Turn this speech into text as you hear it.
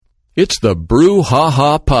It's the Brew Ha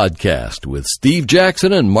Ha Podcast with Steve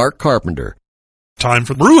Jackson and Mark Carpenter. Time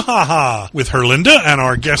for Brew Ha Ha with Herlinda and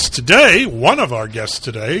our guest today, one of our guests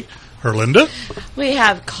today, Herlinda. We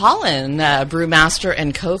have Colin, brewmaster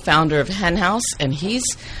and co-founder of Hen House, and he's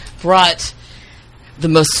brought the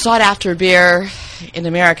most sought-after beer in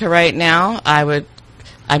America right now.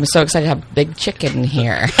 I'm so excited to have Big Chicken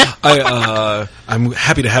here. I'm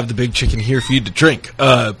happy to have the Big Chicken here for you to drink.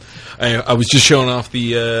 I was just showing off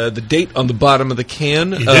the date on the bottom of the can.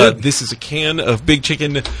 This is a can of Big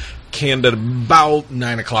Chicken canned at about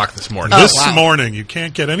 9 o'clock this morning. Morning. You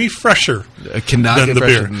can't get any fresher cannot than get the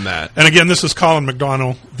fresher beer. Than that. And again, this is Colin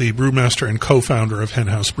McDonald, the brewmaster and co-founder of Hen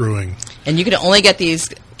House Brewing. And you can only get these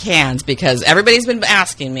cans because everybody's been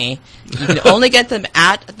asking me. You can only get them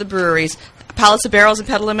at the breweries. Pallets of barrels in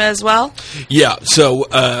Petaluma as well? Yeah, so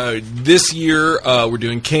this year we're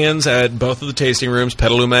doing cans at both of the tasting rooms,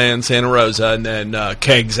 Petaluma and Santa Rosa, and then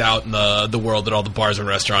kegs out in the world at all the bars and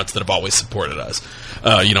restaurants that have always supported us.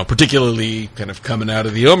 Particularly kind of coming out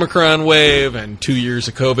of the Omicron wave and 2 years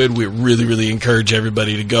of COVID, we really, really encourage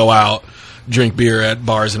everybody to go out, drink beer at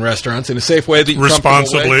bars and restaurants in a safe way that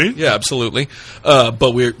responsibly. Yeah, absolutely.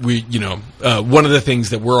 But we one of the things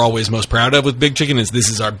that we're always most proud of with Big Chicken is this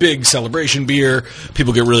is our big celebration beer.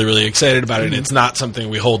 People get really, really excited about it. Mm-hmm. It's not something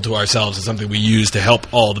we hold to ourselves. It's something we use to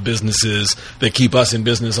help all the businesses that keep us in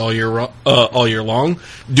business all year long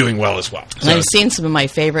doing well as well. So, I've seen some of my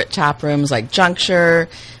favorite tap rooms like Juncture,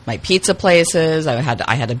 my pizza places. I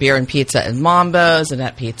had a beer and pizza at Mambo's and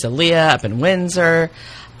at Pizzeria up in Windsor.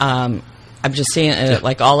 I'm just seeing it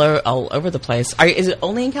like all over the place. Is it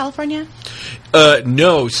only in California?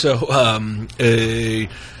 No. So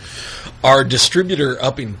our distributor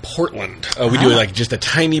up in Portland, we do like just a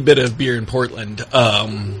tiny bit of beer in Portland,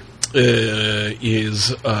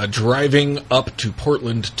 is driving up to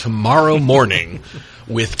Portland tomorrow morning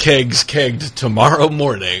with kegs kegged tomorrow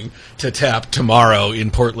morning to tap tomorrow in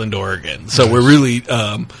Portland, Oregon. So we're really...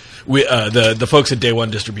 the folks at Day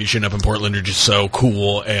One Distribution up in Portland are just so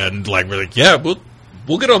cool, and we're like, yeah,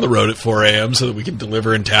 we'll get on the road at 4 a.m. so that we can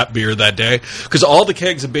deliver and tap beer that day. Because all the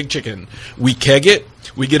kegs of Big Chicken, we keg it,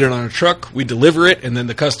 we get it on a truck, we deliver it, and then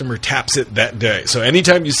the customer taps it that day. So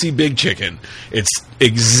anytime you see Big Chicken, it's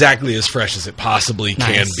exactly as fresh as it possibly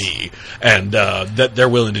can be. And that they're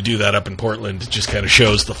willing to do that up in Portland just kind of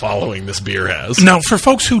shows the following this beer has. Now, for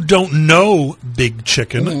folks who don't know Big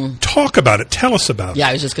Chicken, talk about it. Tell us about it. Yeah,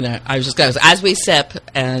 I was just gonna as we sip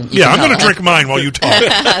and I'm gonna drink mine while you talk.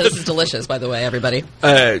 This is delicious, by the way, everybody.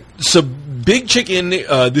 So Big Chicken,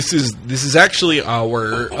 this is actually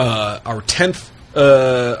our 10th.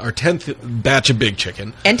 Our 10th batch of Big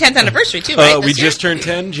Chicken. And 10th anniversary, too, right? We just turned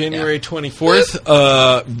 10, January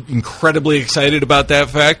 24th. Incredibly excited about that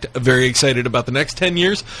fact. Very excited about the next 10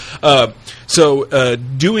 years. So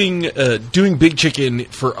doing Big Chicken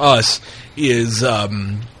for us is...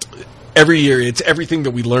 every year, it's everything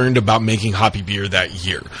that we learned about making hoppy beer that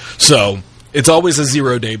year. So... it's always a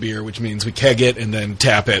 0-day beer, which means we keg it and then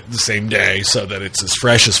tap it the same day so that it's as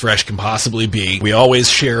fresh can possibly be. We always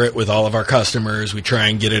share it with all of our customers. We try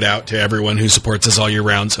and get it out to everyone who supports us all year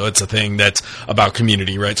round, so it's a thing that's about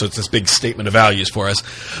community, right? So it's this big statement of values for us.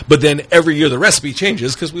 But then every year the recipe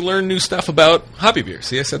changes because we learn new stuff about hoppy beer.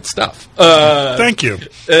 See, I said stuff. Thank you.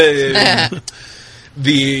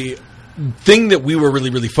 The thing that we were really,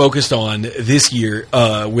 really focused on this year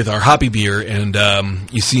with our hoppy beer, and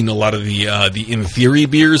you've seen a lot of the In Theory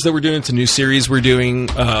beers that we're doing. It's a new series we're doing.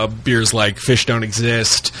 Beers like Fish Don't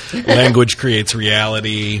Exist, Language Creates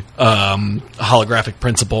Reality, Holographic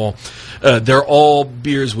Principle. They're all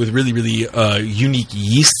beers with really, really unique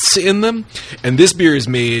yeasts in them. And this beer is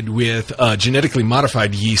made with genetically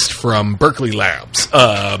modified yeast from Berkeley Labs,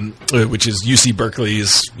 which is UC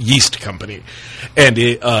Berkeley's yeast company. And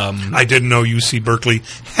it... I didn't know UC Berkeley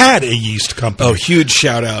had a yeast company. Oh, huge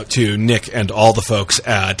shout out to Nick and all the folks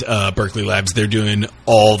at Berkeley Labs. They're doing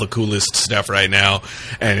all the coolest stuff right now,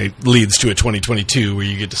 and it leads to a 2022 where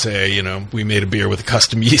you get to say, we made a beer with a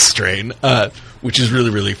custom yeast strain, which is really,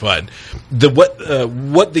 really fun.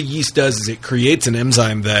 What the yeast does is it creates an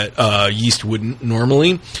enzyme that yeast wouldn't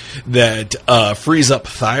normally, that frees up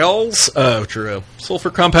thiols, which are a sulfur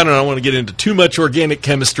compound, and I don't want to get into too much organic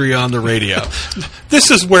chemistry on the radio.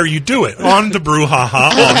 This is where you do it, on the Brew Ha Ha,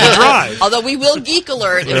 on the drive. Although we will geek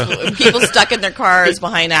alert if people stuck in their cars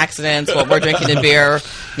behind accidents while we're drinking a beer.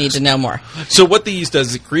 Need to know more. So what the yeast does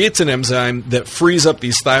is it creates an enzyme that frees up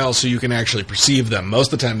these styles so you can actually perceive them.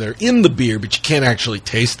 Most of the time they're in the beer, but you can't actually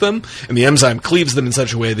taste them. And the enzyme cleaves them in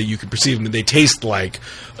such a way that you can perceive them. They taste like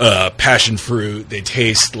passion fruit. They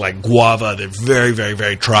taste like guava. They're very, very,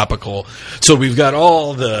 very tropical. So we've got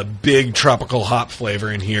all the big tropical hop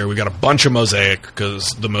flavor in here. We got a bunch of Mosaic because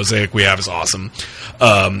the Mosaic we have is awesome.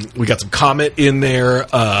 We got some Comet in there.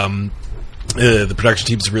 The production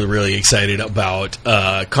team's really, really excited about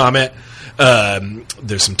Comet.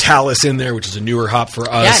 There's some Talus in there, which is a newer hop for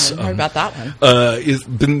us. Yeah, I haven't heard about that one. It's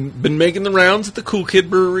been making the rounds at the Cool Kid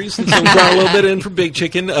breweries, and so we brought a little bit in from Big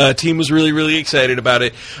Chicken. Team was really, really excited about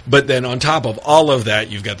it. But then on top of all of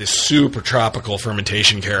that, you've got this super tropical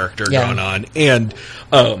fermentation character going on. And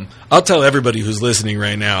I'll tell everybody who's listening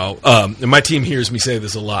right now, and my team hears me say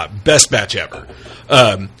this a lot, best batch ever.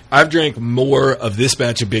 I've drank more of this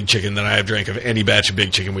batch of Big Chicken than I have drank of any batch of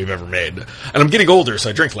Big Chicken we've ever made. And I'm getting older, so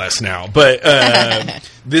I drink less now. But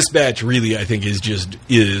this batch really, I think, is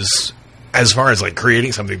as far as like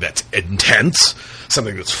creating something that's intense,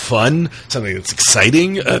 something that's fun, something that's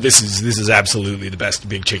exciting. This is absolutely the best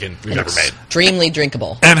Big Chicken we've ever made. Extremely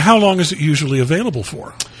drinkable. And how long is it usually available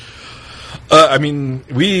for? I mean,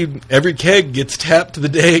 every keg gets tapped the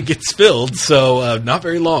day it gets filled, so not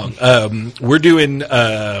very long. We're doing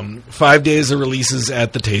 5 days of releases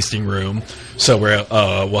at the tasting room, so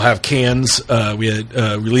we'll have cans. We had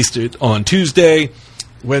released it on Tuesday,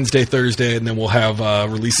 Wednesday, Thursday, and then we'll have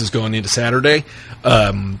releases going into Saturday,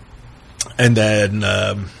 and then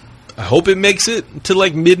I hope it makes it to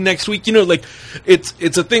like mid next week. You know, like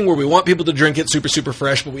it's a thing where we want people to drink it super, super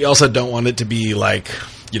fresh, but we also don't want it to be like,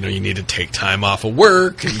 you know, you need to take time off of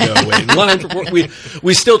work and go wait in line.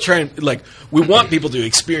 We still try and, like, we want people to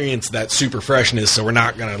experience that super freshness, so we're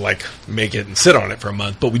not going to, like, make it and sit on it for a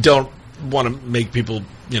month, but we don't want to make people,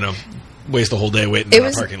 you know, waste a whole day waiting in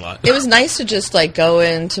a parking lot. It was nice to just, like, go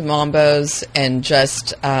into Mambo's and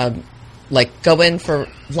just, like, go in for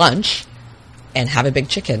lunch and have a Big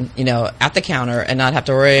Chicken, you know, at the counter and not have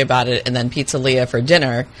to worry about it, and then Pizzeria for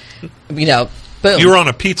dinner, you know. Boom. You were on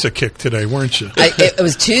a pizza kick today, weren't you? It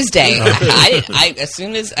was Tuesday. As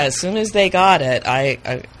soon as they got it,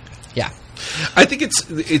 yeah. I think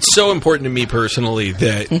it's so important to me personally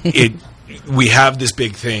that we have this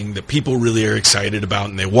big thing that people really are excited about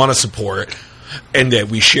and they want to support, and that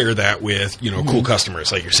we share that with, you know, cool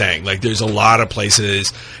customers, like you're saying. Like, there's a lot of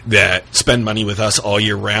places that spend money with us all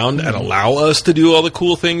year round and allow us to do all the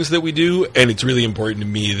cool things that we do, and it's really important to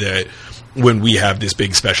me that when we have this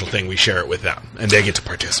big special thing, we share it with them, and they get to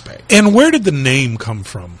participate. And where did the name come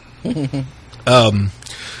from? Man,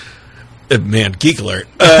 geek alert.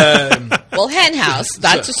 Well, Hen House,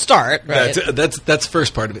 that's a start, right? That's the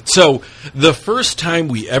first part of it. So the first time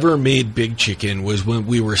we ever made Big Chicken was when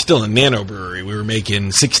we were still a nano brewery. We were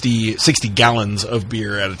making 60 gallons of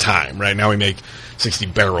beer at a time. Right now we make 60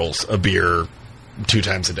 barrels of beer 2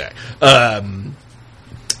 times a day.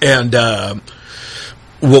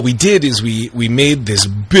 What we did is we made this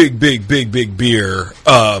big beer,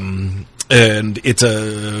 and it's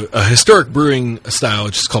a historic brewing style,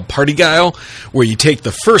 which is called Party Guile, where you take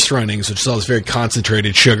the first runnings, which is all this very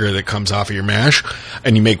concentrated sugar that comes off of your mash,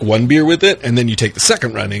 and you make one beer with it, and then you take the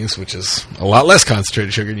second runnings, which is a lot less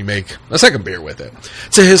concentrated sugar, and you make a second beer with it.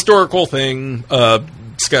 It's a historical thing,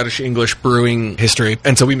 Scottish-English brewing history.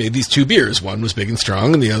 And so we made these 2 beers. One was big and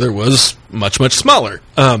strong, and the other was much, much smaller.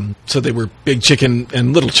 So they were Big Chicken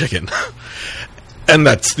and Little Chicken. And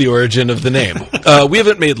that's the origin of the name. We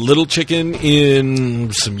haven't made Little Chicken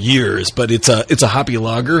in some years, but it's a hoppy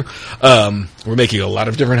lager. We're making a lot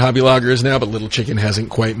of different hoppy lagers now, but Little Chicken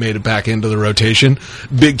hasn't quite made it back into the rotation.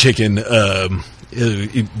 Big Chicken,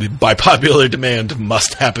 by popular demand,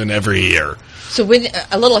 must happen every year. So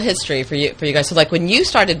a little history for you guys. So like when you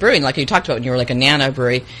started brewing, like you talked about when you were like a nano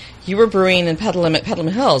brewery, you were brewing in Petaluma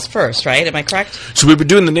Hills first, right? Am I correct? So we were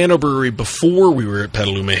doing the nano brewery before we were at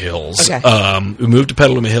Petaluma Hills. Okay. We moved to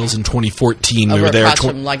Petaluma Hills in 2014. Over we were there across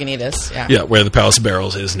from Lagunitas. Yeah, where the Palace of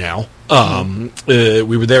Barrels is now. We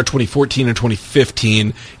were there 2014 and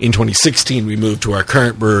 2015. In 2016, we moved to our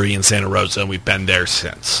current brewery in Santa Rosa, and we've been there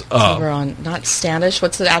since. So we're on not Standish.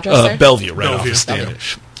 What's the address there? Bellevue, right off of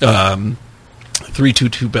Standish.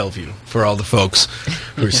 322 Bellevue for all the folks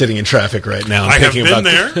who are sitting in traffic right now. I have been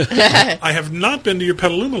there. I have not been to your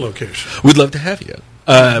Petaluma location. We'd love to have you.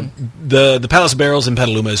 The Palace of Barrels in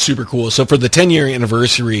Petaluma is super cool. So for the 10-year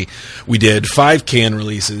anniversary, we did 5 can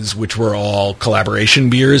releases, which were all collaboration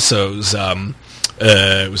beers. So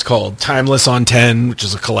it was called Timeless on 10, which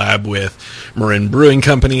is a collab with Marin Brewing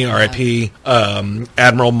Company, RIP,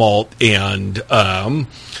 Admiral Malt, and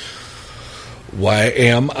Why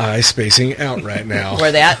am I spacing out right now?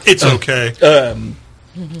 Where they at? It's okay.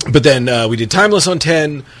 But then we did Timeless on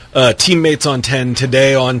 10, Teammates on 10,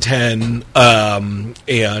 Today on 10,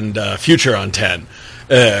 and Future on 10.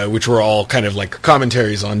 Which were all kind of like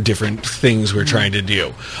commentaries on different things we're trying to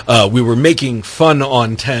do. We were making fun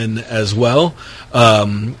on 10 as well,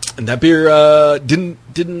 and that beer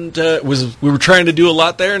we were trying to do a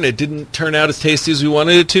lot there, and it didn't turn out as tasty as we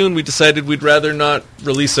wanted it to, and we decided we'd rather not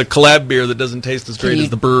release a collab beer that doesn't taste as great as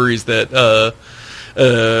the breweries that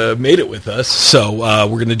made it with us. So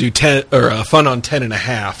we're going to do fun on 10 and a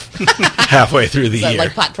half halfway through the year.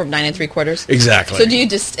 Like platform 9 3/4? Exactly. So do you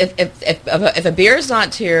just if a beer is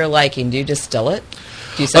not to your liking, do you distill it?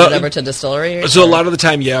 Do you send it over to a distillery? So a lot of the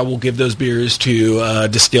time, yeah, we'll give those beers to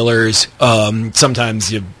distillers.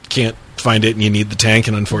 Sometimes you can't find it and you need the tank,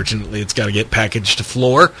 and unfortunately it's got to get packaged to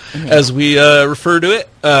floor, as we refer to it.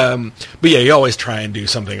 But yeah, you always try and do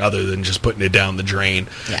something other than just putting it down the drain.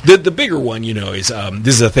 Yeah. The bigger one, is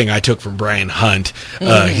this is a thing I took from Brian Hunt.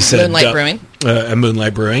 He said Moonlight Brewing.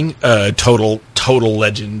 Moonlight Brewing, total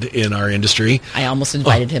legend in our industry. I almost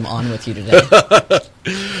invited him on with you today.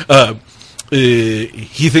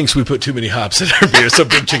 He thinks we put too many hops in our beer, so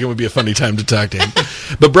Big Chicken would be a funny time to talk to him.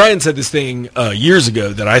 But Brian said this thing years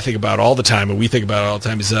ago that I think about all the time, and we think about all the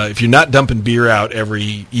time, is if you're not dumping beer out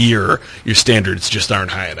every year, your standards just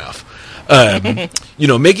aren't high enough.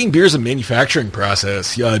 Making beer is a manufacturing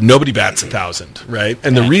process. Nobody bats 1,000, right?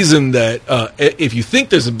 And the reason that if you think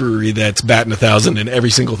there's a brewery that's batting 1,000 and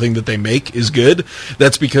every single thing that they make is good,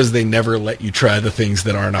 that's because they never let you try the things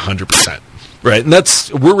that aren't 100%. Right, and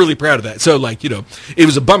we're really proud of that. So, it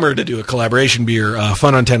was a bummer to do a collaboration beer.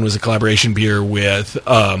 Fun on 10 was a collaboration beer with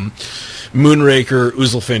Moonraker,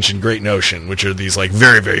 Ouzelfinch, and Great Notion, which are these,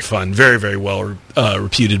 very, very fun, very, very well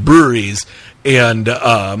reputed breweries. And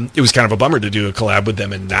it was kind of a bummer to do a collab with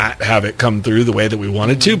them and not have it come through the way that we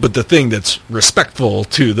wanted to. But the thing that's respectful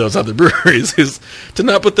to those other breweries is to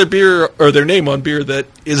not put their beer or their name on beer that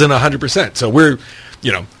isn't 100%. So we're...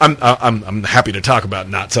 I'm happy to talk about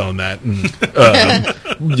not selling that, and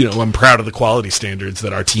I'm proud of the quality standards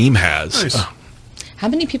that our team has. Nice. How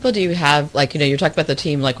many people do you have? You're talking about the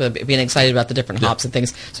team, with being excited about the different hops and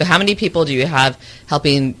things. So how many people do you have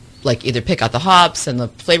helping, either pick out the hops and the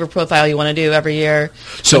flavor profile you want to do every year?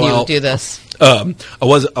 So when you do this. I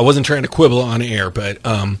wasn't trying to quibble on air, but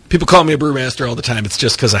people call me a brewmaster all the time. It's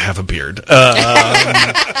just because I have a beard.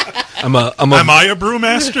 Am I a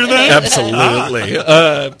brewmaster then? Absolutely.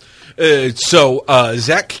 So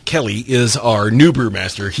Zach Kelly is our new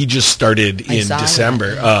brewmaster. He just started in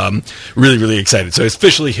December. Really, really excited. So it's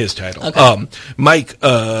officially his title. Okay. Mike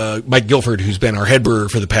Guilford, who's been our head brewer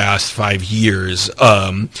for the past 5 years,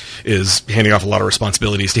 is handing off a lot of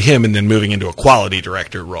responsibilities to him and then moving into a quality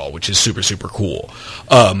director role, which is super, super cool.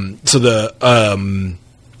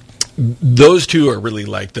 Those two are really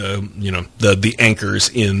the anchors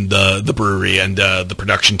in the brewery and the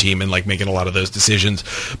production team and making a lot of those decisions.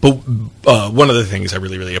 But one of the things I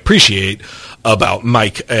really, really appreciate about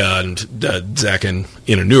Mike and Zach in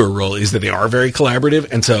a newer role is that they are very collaborative.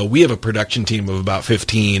 And so we have a production team of about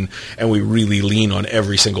 15, and we really lean on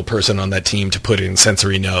every single person on that team to put in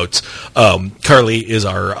sensory notes. Carly is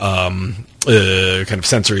our kind of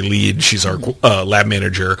sensory lead. She's our lab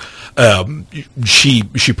manager.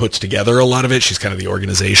 She puts together a lot of it. She's kind of the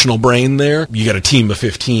organizational brain there. You got a team of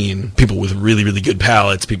 15 people with really, really good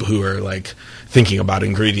palates, people who are thinking about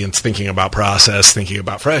ingredients, thinking about process, thinking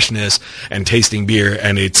about freshness, and tasting beer.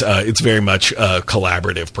 And it's very much a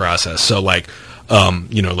collaborative process. So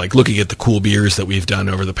looking at the cool beers that we've done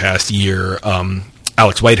over the past year,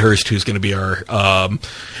 Alex Whitehurst, who's going to be our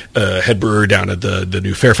head brewer down at the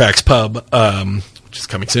new Fairfax pub, which is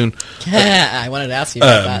coming soon. I wanted to ask you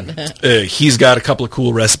about that. He's got a couple of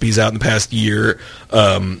cool recipes out in the past year.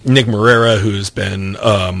 Nick Morera, who's been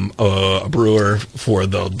a brewer for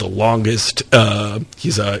the longest.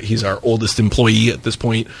 He's our oldest employee at this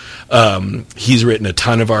point. He's written a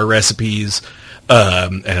ton of our recipes.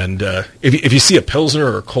 And if you see a Pilsner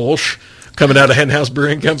or a Kolsch coming out of Henhouse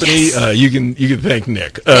Brewing Company, yes, you can thank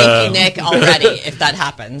Nick. Thank you, Nick, already, if that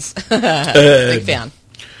happens. Big fan.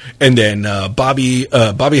 And then Bobby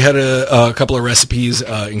had a couple of recipes,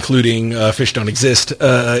 including Fish Don't Exist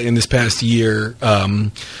in this past year,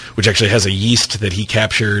 which actually has a yeast that he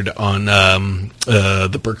captured on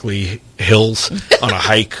the Berkeley Hills on a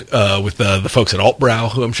hike with the folks at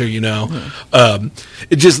Altbrow, who I'm sure you know.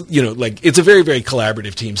 It just, it's a very, very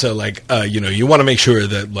collaborative team. So, you want to make sure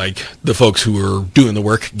that, the folks who are doing the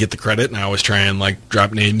work get the credit. And I always try and,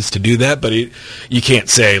 drop names to do that. But you can't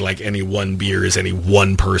say, any one beer is any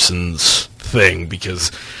one person's thing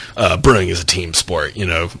because brewing is a team sport.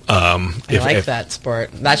 I like that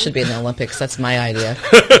sport. That should be in the Olympics. That's my idea.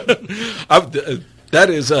 That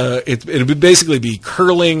is, it would basically be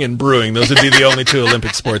curling and brewing. Those would be the only two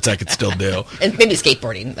Olympic sports I could still do. And maybe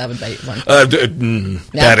skateboarding. That would be one.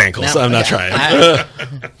 Bad ankles. I'm not trying.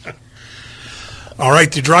 All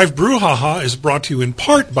right, the Drive Brouhaha is brought to you in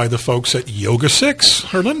part by the folks at Yoga 6.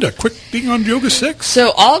 Herlinda, quick thing on Yoga 6.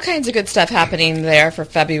 So all kinds of good stuff happening there for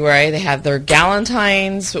February. They have their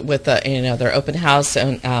Galentine's with their open house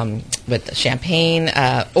with champagne,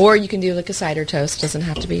 or you can do like a cider toast. It doesn't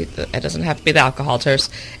have to be the alcohol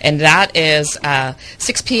toast, and that is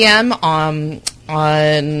 6 p.m. on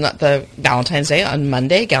the Valentine's Day, on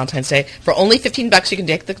Monday, Valentine's Day. For only $15, you can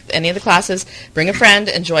take any of the classes, bring a friend,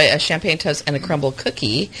 enjoy a champagne toast and a crumble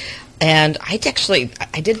cookie. And I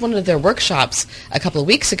did one of their workshops a couple of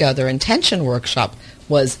weeks ago. Their intention workshop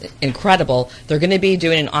was incredible. They're going to be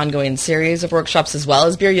doing an ongoing series of workshops as well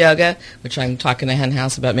as beer yoga, which I'm talking to Hen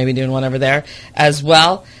House about maybe doing one over there as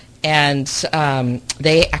well. And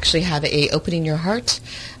they actually have a Opening Your Heart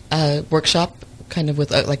workshop, kind of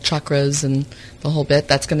with like chakras and the whole bit.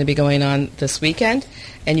 That's going to be going on this weekend,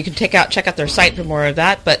 and you can check out their site for more of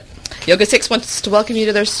that. But Yoga 6 wants to welcome you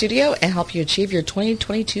to their studio and help you achieve your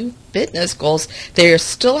 2022 fitness goals. They're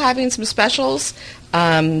still having some specials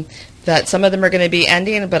that some of them are going to be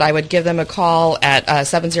ending, but I would give them a call at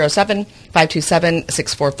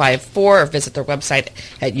 707-527-6454 or visit their website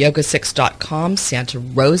at yoga6.com, Santa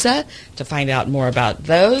Rosa, to find out more about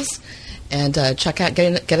those. And check out,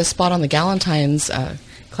 get a spot on the Galentine's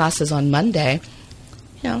classes on Monday.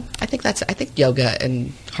 I think yoga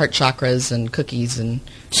and heart chakras and cookies and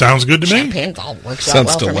sounds good to champagne all works out Sounds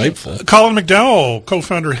well delightful. For me. Colin McDowell,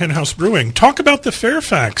 co-founder of Hen House Brewing. Talk about the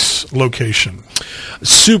Fairfax location.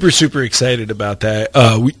 Super, super excited about that.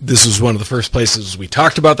 This was one of the first places we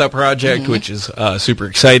talked about that project, which is super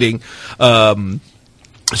exciting.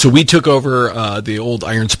 So we took over the old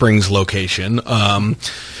Iron Springs location, and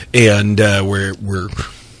we're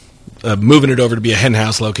moving it over to be a Hen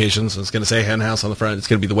House location. So it's going to say Hen House on the front. It's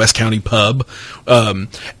going to be the West County Pub.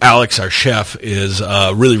 Alex, our chef, is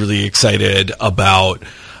really, really excited about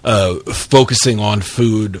focusing on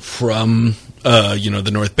food from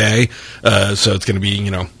the North Bay. So it's going to be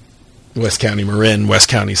West County Marin, West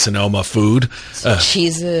County Sonoma food.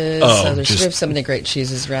 Cheeses. There's so many great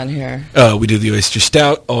cheeses around here. We do the oyster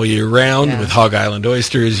stout all year round with Hog Island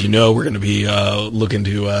oysters. We're going to be looking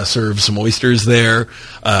to serve some oysters there.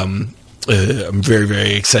 I'm very,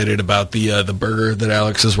 very excited about the burger that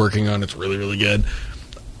Alex is working on. It's really, really good.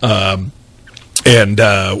 And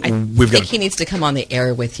we've got. He needs to come on the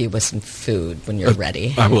air with you with some food when you're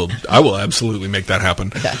ready. I will absolutely make that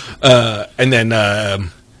happen. Okay. And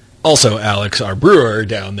then. Also, Alex, our brewer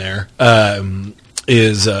down there,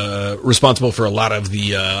 is responsible for a lot of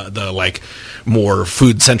the more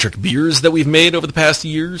food-centric beers that we've made over the past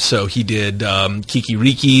years. So he did Kiki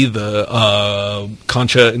Riki, the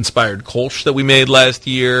Concha-inspired Kolsch that we made last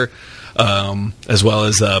year, as well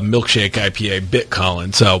as Milkshake IPA Bit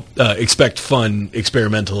Colin. So expect fun,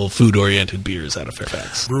 experimental, food-oriented beers out of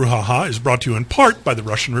Fairfax. Brouhaha is brought to you in part by the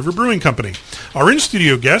Russian River Brewing Company. Our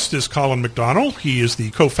in-studio guest is Colin McDonald. He is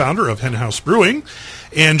the co-founder of Hen House Brewing.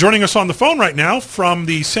 And joining us on the phone right now from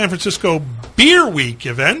the San Francisco Beer Week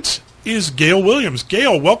event is Gail Williams.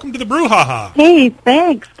 Gail, welcome to the Brouhaha. Hey,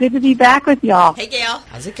 thanks. Good to be back with y'all. Hey, Gail.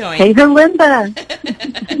 How's it going? Hey, Herlinda.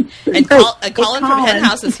 And Colin from Hen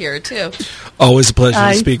House is here, too. Always a pleasure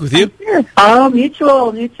to speak with you. Oh,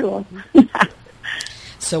 mutual.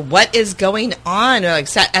 So what is going on?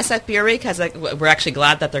 SF Beer Week, we're actually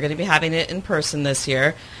glad that they're going to be having it in person this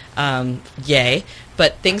year. Yay.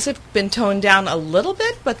 But things have been toned down a little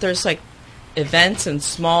bit, but there's events and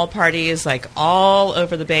small parties all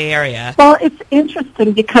over the Bay Area. Well, it's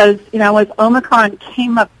interesting because, as Omicron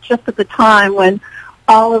came up just at the time when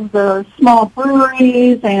all of the small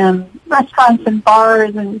breweries and restaurants and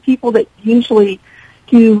bars and people that usually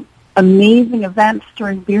do amazing events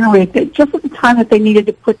during Beer Week, that just at the time that they needed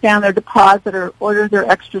to put down their deposit or order their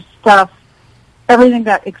extra stuff, everything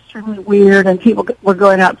got extremely weird and people were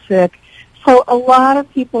going out sick. So a lot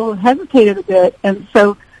of people hesitated a bit, and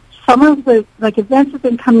so some of the events have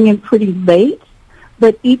been coming in pretty late,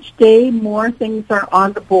 but each day more things are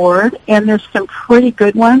on the board, and there's some pretty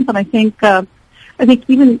good ones. And I think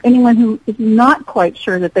even anyone who is not quite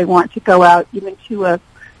sure that they want to go out even to a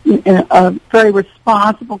very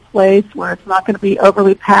responsible place where it's not going to be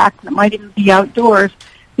overly packed and it might even be outdoors,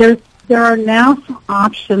 there are now some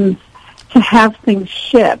options to have things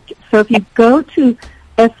shipped. So if you go to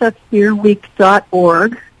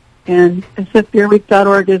sfbeerweek.org and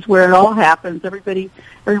sfbeerweek.org is where it all happens.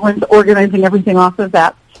 Everyone's organizing everything off of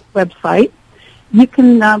that website. You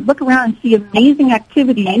can look around and see amazing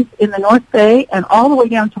activities in the North Bay and all the way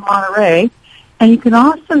down to Monterey. And you can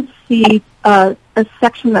also see a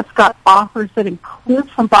section that's got offers that include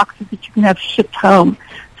some boxes that you can have shipped home.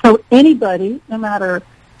 So anybody, no matter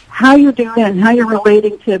how you're doing and how you're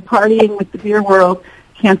relating to partying with the beer world,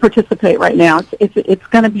 can participate right now. It's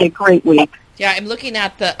going to be a great week. Yeah, I'm looking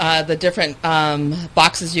at the different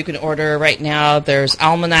boxes you can order right now. There's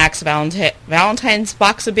Almanac's Valentine's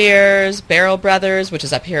box of beers, Barrel Brothers, which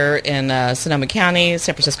is up here in Sonoma County,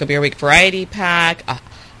 San Francisco Beer Week Variety Pack,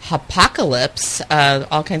 Apocalypse,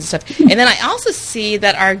 all kinds of stuff. And then I also see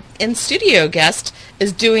that our in-studio guest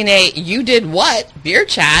is doing a You Did What beer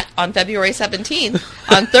chat on February 17th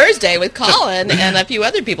on Thursday with Colin and a few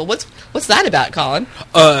other people. What's that about, Colin?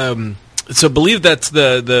 So I believe that's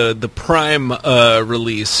the Prime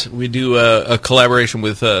release. We do a collaboration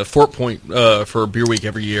with Fort Point for Beer Week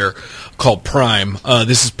every year called Prime.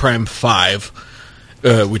 This is Prime 5,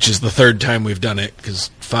 which is the third time we've done it because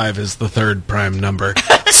 5 is the third prime number.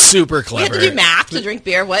 Super clever. You have to do math to drink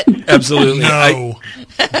beer? What? Absolutely. No.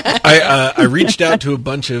 I reached out to a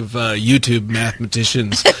bunch of YouTube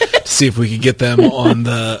mathematicians to see if we could get them on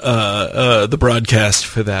the broadcast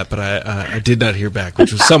for that, but I did not hear back,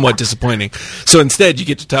 which was somewhat disappointing. So instead, you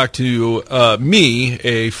get to talk to me,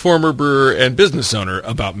 a former brewer and business owner,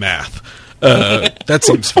 about math. That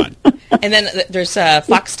seems fun. And then there's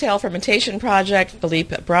Foxtail Fermentation Project,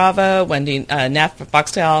 Philippe Bravo, Wendy Neff,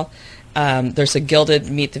 Foxtail. There's a Gilded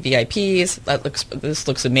Meet the VIPs. This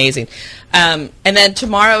looks amazing. And then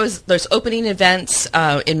tomorrow there's opening events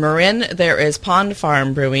in Marin. There is Pond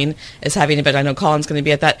Farm Brewing is having an event. I know Colin's going to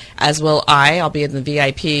be at that, as will I. I'll be in the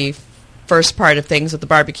VIP first part of things with the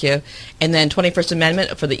barbecue. And then 21st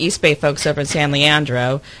Amendment for the East Bay folks over in San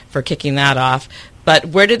Leandro for kicking that off. But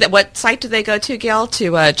what site do they go to, Gail,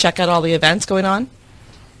 to check out all the events going on?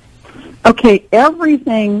 Okay,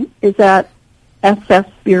 everything is at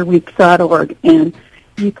ssbeerweek.org, and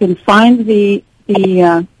you can find the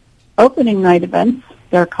opening night events.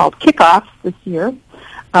 They're called kickoffs this year.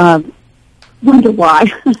 Wonder why.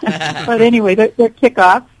 But anyway, they're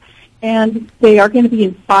kickoffs, and they are going to be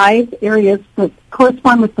in 5 areas that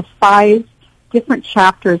correspond with the 5 different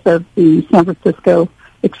chapters of the San Francisco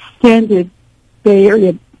Extended Bay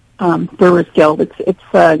Area Brewers Guild.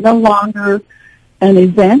 It's no longer an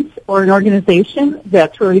event or an organization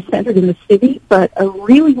that's really centered in the city, but a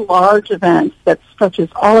really large event that stretches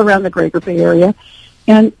all around the greater Bay Area.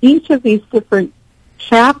 And each of these different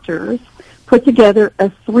chapters put together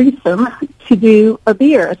a threesome to do a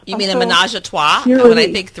beer. You mean a menage a trois? When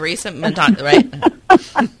I think threesome, right?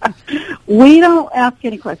 We don't ask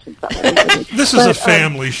any questions about that. This is a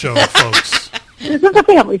family show, folks. This is a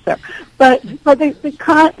family show. But the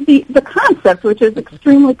concept, which is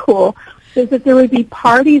extremely cool, is that there would be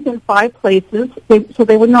parties in 5 places, so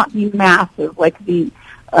they would not be massive like the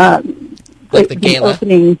gala.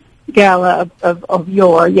 Opening gala of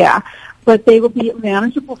yore, yeah. But they would be a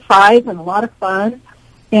manageable size and a lot of fun,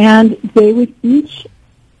 and they would each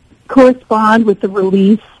correspond with the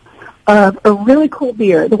release of a really cool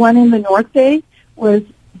beer. The one in the North Bay was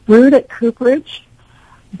brewed at Cooperage,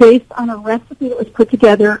 based on a recipe that was put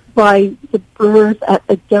together by the brewers at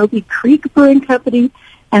Adobe Creek Brewing Company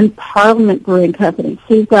and Parliament Brewing Company.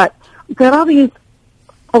 So you've got all these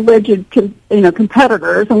alleged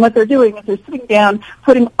competitors, and what they're doing is they're sitting down,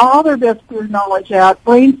 putting all their best beer knowledge out,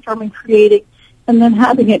 brainstorming, creating, and then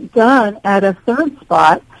having it done at a third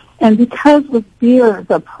spot. And because with beer,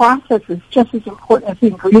 the process is just as important as the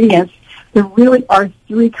ingredients, there really are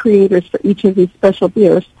 3 creators for each of these special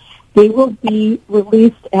beers. They will be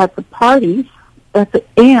released at the parties,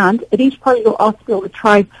 and at each party you'll also be able to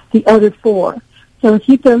try the other 4. So if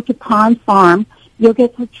you go to Pond Farm, you'll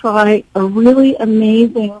get to try a really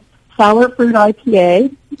amazing sour fruit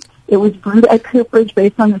IPA. It was brewed at Cooperage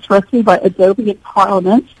based on this recipe by Adobe and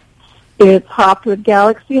Parliament. It's hopped with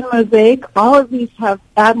Galaxy and Mosaic. All of these have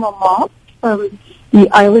Admiral malt from the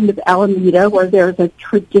island of Alameda, where there's a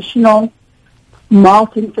traditional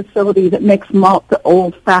malting facility that makes malt the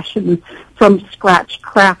old-fashioned, from-scratch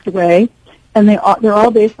craft way. And they're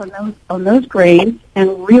all based on those grains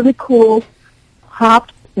and really cool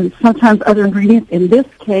hops and sometimes other ingredients. In this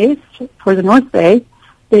case, for the North Bay,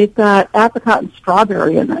 they've got apricot and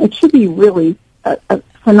strawberry in it. It should be really a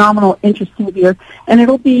phenomenal, interesting beer. And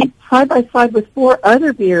it'll be side by side with 4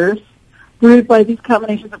 other beers brewed by these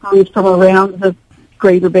combinations of breweries from around the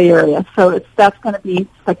greater Bay Area. So that's going to be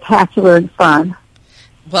spectacular and fun.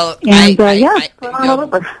 Well, and going on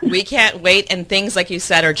over. We can't wait, and things, like you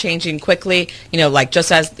said, are changing quickly. Like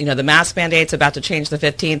just as the mask mandate's about to change the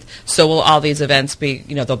 15th, so will all these events be.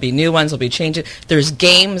 There'll be new ones. There'll be changes. There's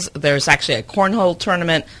games. There's actually a cornhole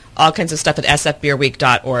tournament. All kinds of stuff at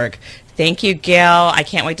sfbeerweek.org. Thank you, Gail. I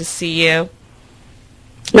can't wait to see you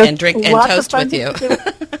and drink and toast with you.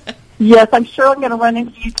 Yes, I'm sure I'm going to run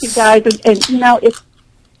into you two guys, and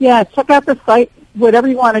check out the site. Whatever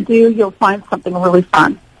you want to do, you'll find something really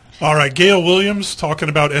fun. All right, Gail Williams talking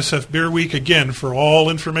about SF Beer Week. Again, for all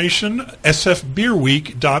information,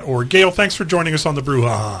 sfbeerweek.org. Gail, thanks for joining us on the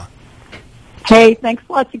Brouhaha. Hey, thanks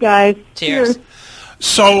a lot, you guys. Cheers.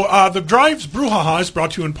 So the Drive's Brouhaha is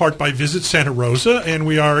brought to you in part by Visit Santa Rosa, and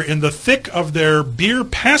we are in the thick of their Beer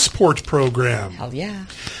Passport program. Hell yeah.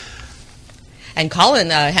 And Colin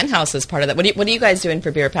Henhouse is part of that. What are you guys doing for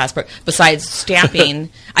Beer Passport besides stamping?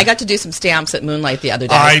 I got to do some stamps at Moonlight the other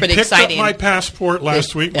day. It was pretty exciting. I picked up my passport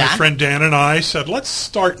last week. My friend Dan and I said, let's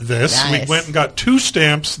start this. Nice. We went and got 2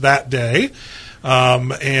 stamps that day,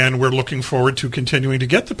 and we're looking forward to continuing to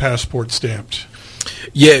get the passport stamped.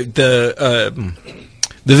 Yeah, the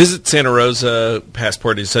Visit Santa Rosa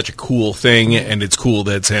passport is such a cool thing, and it's cool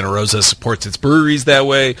that Santa Rosa supports its breweries that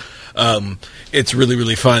way. It's really,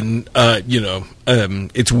 really fun.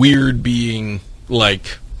 It's weird being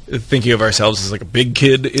thinking of ourselves as like a big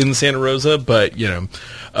kid in Santa Rosa, but we're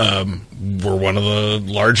one of the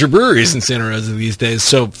larger breweries in Santa Rosa these days.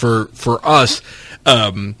 So for us,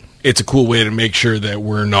 it's a cool way to make sure that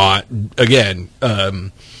we're not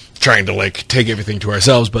trying to take everything to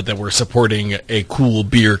ourselves, but that we're supporting a cool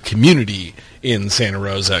beer community in Santa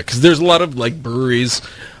Rosa, because there's a lot of breweries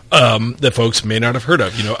that folks may not have heard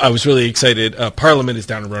of. I was really excited. Parliament is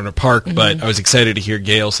down in Rohnert Park, but I was excited to hear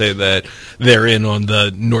Gail say that they're in on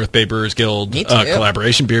the North Bay Brewers Guild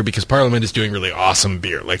collaboration beer, because Parliament is doing really awesome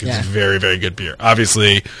beer. It's very, very good beer.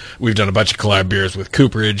 Obviously, we've done a bunch of collab beers with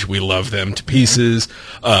Cooperage. We love them to pieces.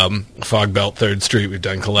 Fog Belt 3rd Street, we've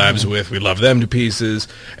done collabs with. We love them to pieces.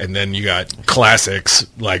 And then you got classics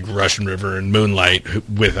like Russian River and Moonlight,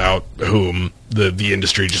 without whom the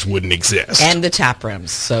industry just wouldn't exist. And the tap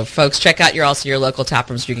rooms. So, folks, check out your local tap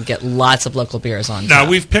rooms. You can get lots of local beers on Now, tap.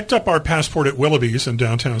 we've picked up our passport at Willoughby's in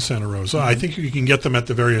downtown Santa Rosa. I think you can get them at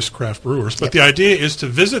the various craft brewers. But the idea is to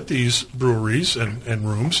visit these breweries and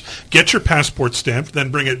rooms, get your passport stamped,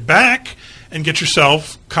 then bring it back and get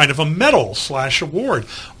yourself kind of a medal/award.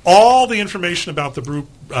 All the information about the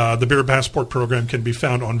Beer Passport program can be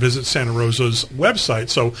found on Visit Santa Rosa's website.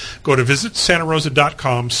 So go to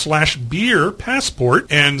visitsantarosa.com/beer passport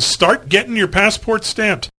and start getting your passport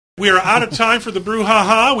stamped. We are out of time for the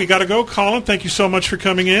Brouhaha. We got to go. Colin, thank you so much for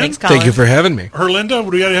coming in. Thanks, Colin. Thank you for having me. Herlinda,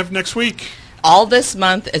 what do we got to have next week? All this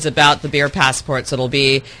month is about the Beer Passport, so it'll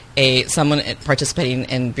be someone participating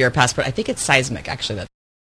in Beer Passport. I think it's Seismic, actually.